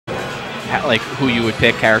like who you would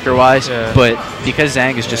pick character-wise, but because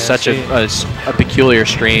Zang is just such a peculiar,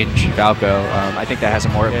 strange Falco, I think that has a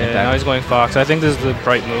more of an impact. Now he's going Fox. I think this is the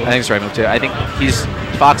right move. I think it's the right move too. I think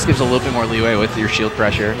Fox gives a little bit more leeway with your shield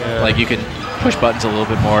pressure. Like you can push buttons a little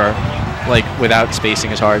bit more, like without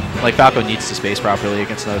spacing as hard. Like Falco needs to space properly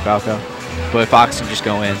against another Falco, but Fox can just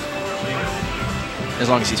go in as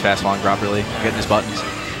long as he's fast falling properly, getting his buttons.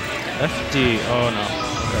 FD. Oh no.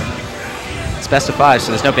 Okay. It's best of 5,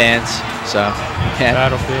 so there's no bans. So yeah.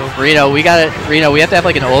 Battlefield. Reno, we have to have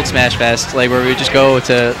like an old Smash Fest, like where we would just go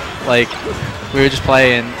to like we would just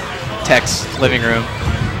play in Tech's living room.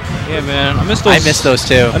 Yeah, man. I miss those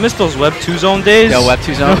too. I miss those Web 2 Zone days. Yo, Web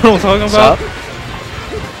 2 Zone. You know what I'm talking about?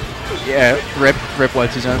 Yeah, rip Web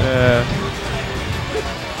 2 Zone. Yeah.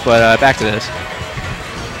 But back to this.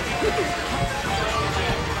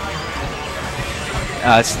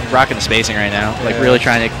 It's rocking the spacing right now. Like really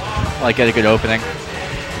trying to like get a good opening.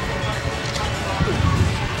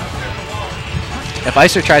 If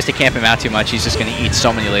Icer tries to camp him out too much, he's just going to eat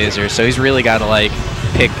so many lasers. So he's really got to like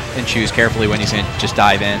pick and choose carefully when he's going to just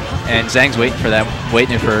dive in. And Zang's waiting for that,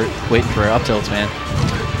 waiting for up tilts, man.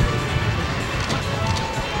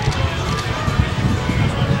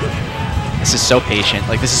 This is so patient.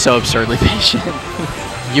 Like this is so absurdly patient.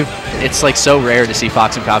 It's like so rare to see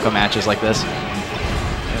Fox and Falco matches like this.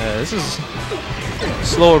 Yeah, this is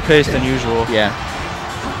slower pace than usual. Yeah.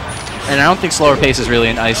 And I don't think slower pace is really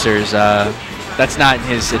in Icer's. That's not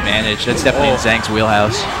his advantage. That's definitely in Zang's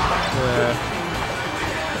wheelhouse. Yeah.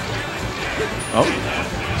 Oh.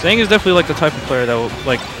 Zang is definitely like the type of player that will,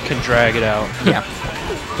 like can drag it out. Yeah.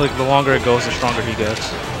 Like the longer it goes, the stronger he gets.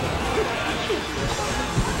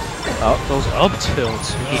 Oh, those up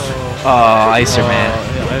tilts. Oh, Icer, man.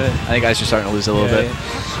 Yeah, I think Icer's starting to lose a little bit.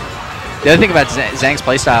 The other thing about Zang's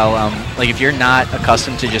playstyle, like if you're not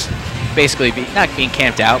accustomed to just basically not being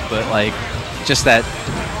camped out, but like just that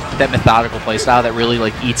methodical playstyle that really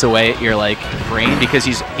like eats away at your like brain, because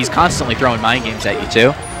he's constantly throwing mind games at you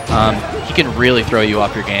too. He can really throw you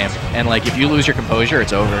off your game, and like if you lose your composure,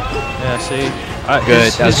 it's over. Yeah, see,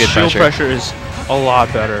 good. That was good shield pressure is a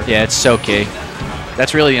lot better. Yeah, it's so key.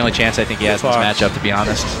 That's really the only chance I think he has in this matchup, to be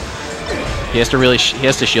honest. He has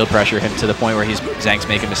to shield pressure him to the point where Zang's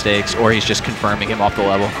making mistakes, or he's just confirming him off the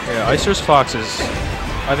level. Yeah, Icer's Fox is,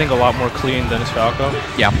 I think, a lot more clean than his Falco.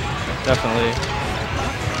 Yeah, definitely.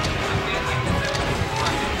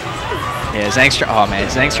 Yeah, Zang's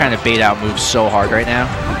trying to bait out moves so hard right now.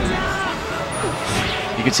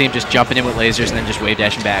 You can see him just jumping in with lasers and then just wave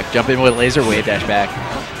dashing back. Jump in with laser, wave dash back.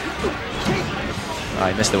 Oh,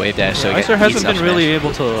 I missed the wave dash. So Icer hasn't been really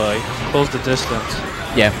able to like close the distance.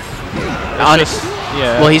 Yeah.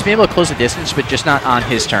 Well, he's been able to close the distance, but just not on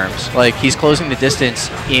his terms. Like he's closing the distance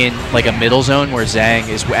in like a middle zone where Zang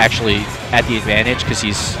is actually at the advantage, because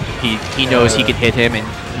he knows he can hit him and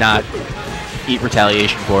not eat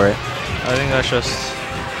retaliation for it. I think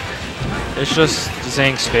it's just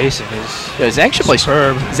Zang's spacing is Zang should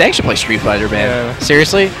superb. Zang should play Street Fighter, man. Yeah.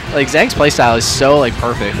 Seriously, like Zang's playstyle is so like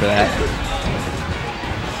perfect for that.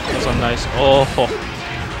 That's a nice.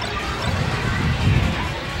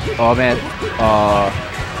 Oh man.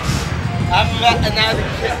 I'm not an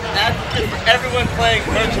advocate for everyone playing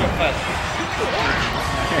Virtual Fest.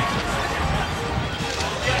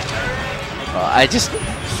 I just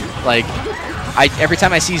like. Every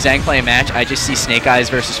time I see Zang play a match, I just see Snake Eyes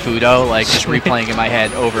versus Fudo, like just replaying in my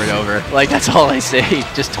head over and over. Like that's all I see.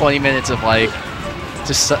 Just 20 minutes of like,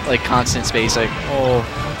 just like constant spacing. Oh,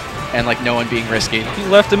 and like no one being risky. He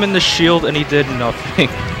left him in the shield and he did nothing.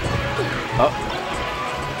 Oh.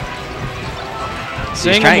 So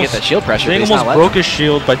he's trying to get that shield pressure. Zang almost broke his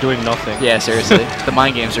shield by doing nothing. Yeah, seriously. The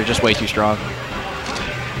mind games are just way too strong.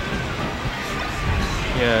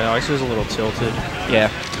 Yeah, Icer's a little tilted. Yeah.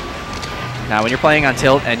 Now, when you're playing on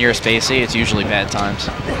tilt and you're a spacey, it's usually bad times.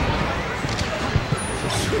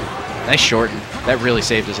 Nice shorten. That really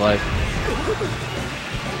saved his life.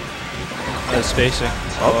 That's spacing.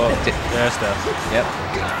 Oh, that's that. Yep.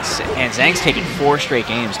 And Zang's taking 4 straight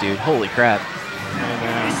games, dude. Holy crap.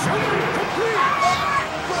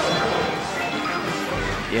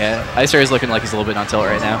 Yeah, Icer is looking like he's a little bit on tilt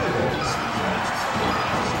right now.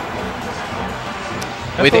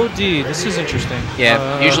 FOD, this is interesting.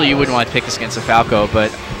 Yeah, usually you wouldn't want to pick this against a Falco,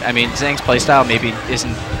 but I mean, Zang's playstyle maybe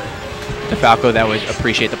isn't the Falco that would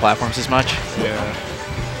appreciate the platforms as much. Yeah.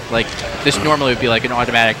 Like, this normally would be like an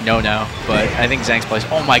automatic no-no, but I think Zang's plays.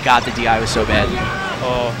 Oh my god, the DI was so bad.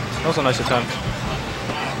 Oh, that was a nice attempt.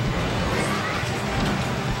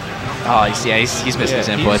 Oh, he's missed his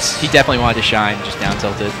inputs. He definitely wanted to shine, just down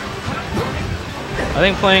tilted. I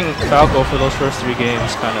think playing Falco for those first 3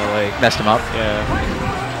 games kind of like messed him up. Yeah.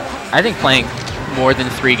 I think playing more than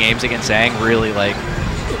 3 games against Zhang really like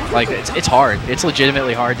it's hard. It's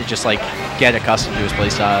legitimately hard to just like get accustomed to his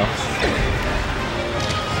playstyle.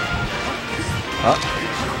 Oh.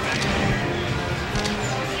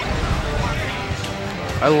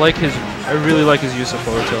 I really like his use of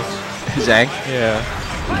forward tilts. Zhang? Yeah.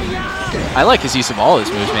 I like his use of all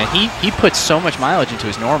his moves, man. He puts so much mileage into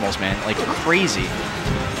his normals, man. Like crazy.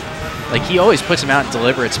 Like he always puts them out in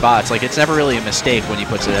deliberate spots. Like it's never really a mistake when he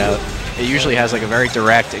puts it out. It usually has like a very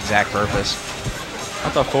direct, exact purpose. I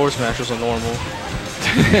thought forward smash was a normal.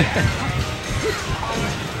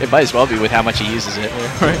 It might as well be with how much he uses it.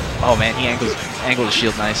 Yeah, right. Oh man, he angled his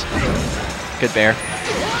shield nice. Good bear.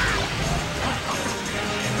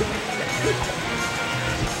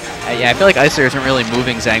 Yeah, I feel like Icer isn't really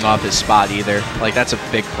moving Zhang off his spot either. Like, that's a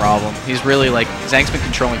big problem. He's really, like, Zhang's been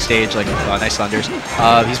controlling stage, like, nice thunders.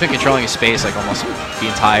 He's been controlling his space, like, almost the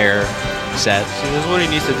entire set. See, this is what he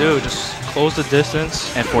needs to do. Just close the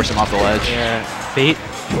distance. And force him off the ledge. Yeah. Bait,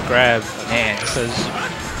 grab. Man, because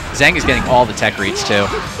Zhang is getting all the tech reads, too.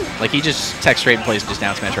 Like, he just tech straight and plays just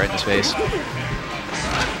down smash right in his face.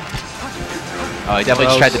 Oh, he definitely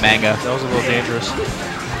just tried the manga. That was a little dangerous.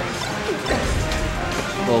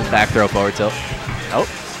 Little back throw forward tilt. Oh.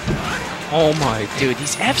 Oh my. Dude,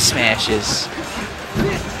 these F smashes.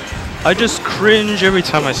 I just cringe every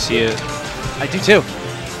time I see it. I do too.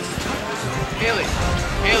 Haley.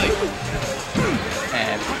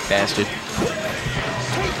 Bastard.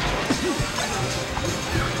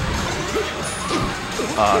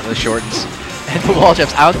 The shortens. And the wall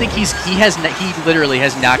jumps. I don't think he literally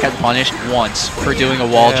has not gotten punished once for doing a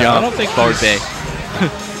wall jump. I don't think forward B.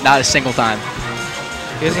 Not a single time.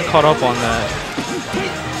 He hasn't caught up on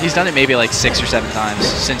that. He's done it maybe like 6 or 7 times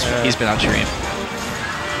since he's been on stream.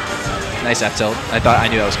 Nice F tilt. I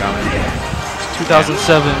knew that was coming.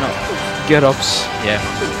 2007 get-ups. Yeah.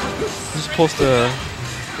 He's supposed to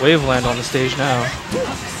wave land on the stage now.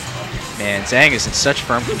 Man, Zhang is in such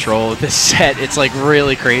firm control with this set. It's like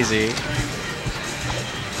really crazy.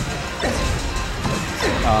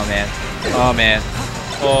 Oh man. Oh man.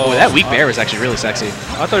 Oh, that weak bear was actually really sexy.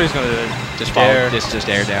 I thought he was gonna just follow, just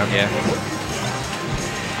air down, yeah.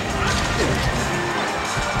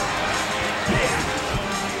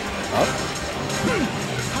 Oh.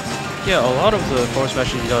 Yeah, a lot of the forward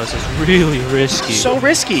smash he does is really risky. So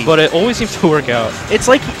risky. But it always seems to work out. It's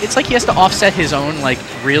like he has to offset his own like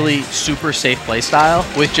really super safe play style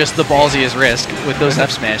with just the ballsiest risk with those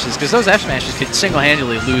F smashes, because those F smashes could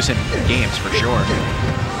single-handedly lose him games for sure.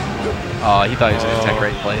 Oh, he thought he was going to attack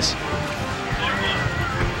right in place.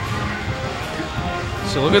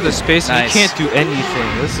 So look at the space, nice. He can't do anything.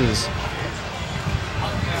 This is...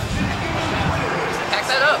 Pack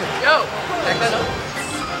that up, yo! Pack that up.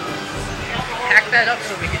 Pack that up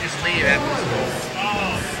so we can just leave after this.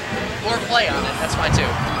 Or play on it, that's fine too.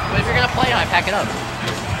 But if you're going to play on it, pack it up.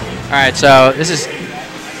 Alright, so this is...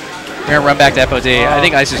 We're going to run back to FOD. I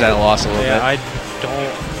think Icer's at a loss a little bit.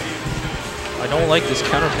 I don't like this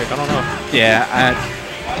counter pick. I don't know. Yeah,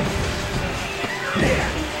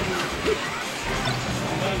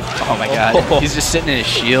 oh my god. He's just sitting in his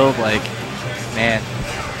shield, like, man.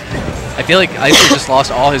 I feel like Icer just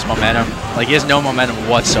lost all his momentum. Like, he has no momentum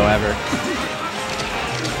whatsoever.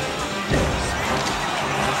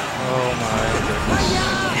 Oh my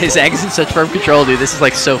goodness. His Zhang's in such firm control, dude. This is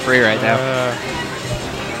like so free right now.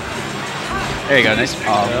 There you go. Nice. Oh.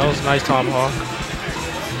 Yeah, that was a nice tomahawk.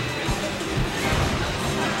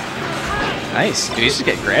 Nice. Dude, he's just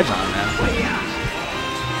getting grabs on him now.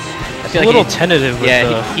 I feel a little tentative with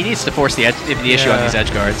he needs to force the issue on these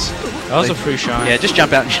edge guards. That was a free shot. Yeah, just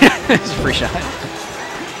jump out. It's a free shot.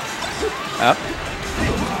 Up.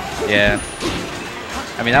 Yeah.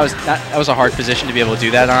 I mean, that was a hard position to be able to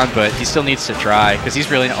do that on, but he still needs to try because he's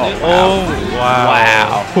really. Oh wow!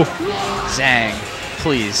 Wow! Wow! Zhang,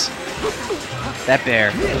 please. That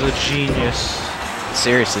bear. The genius.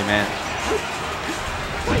 Seriously, man.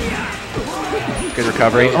 Good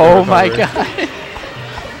recovery. Oh my god.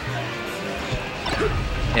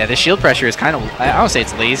 Yeah, the shield pressure is kind of, I don't say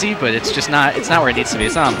it's lazy, but it's just not, it's not where it needs to be.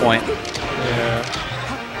 It's not on point. Yeah.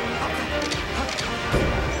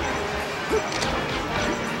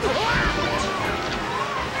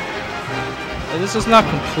 This is not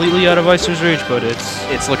completely out of Icer's reach, but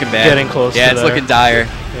it's looking bad. Getting close. Yeah, it's looking dire.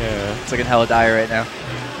 Yeah. It's looking hella dire right now.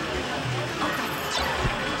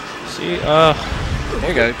 See, there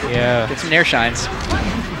you go. Yeah. Get some nair shines.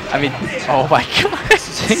 I mean, oh my god.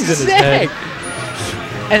 Things in his head.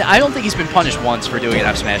 And I don't think he's been punished once for doing an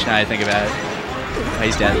F smash now I think about it. Oh,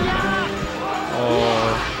 he's dead.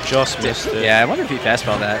 Oh, just missed it. Yeah, I wonder if he fast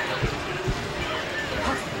fell that.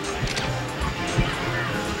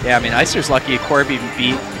 Yeah, I mean, Icer's lucky Corby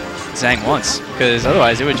beat Zhang once, because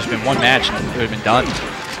otherwise it would have just been one match and it would have been done.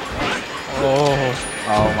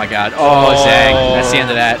 Oh my god. Oh, Zhang. That's the end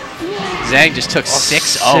of that. Zhang just took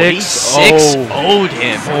 6-0. He 6-0'd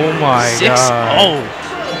him. Oh my god.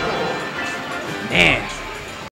 6-0. Man.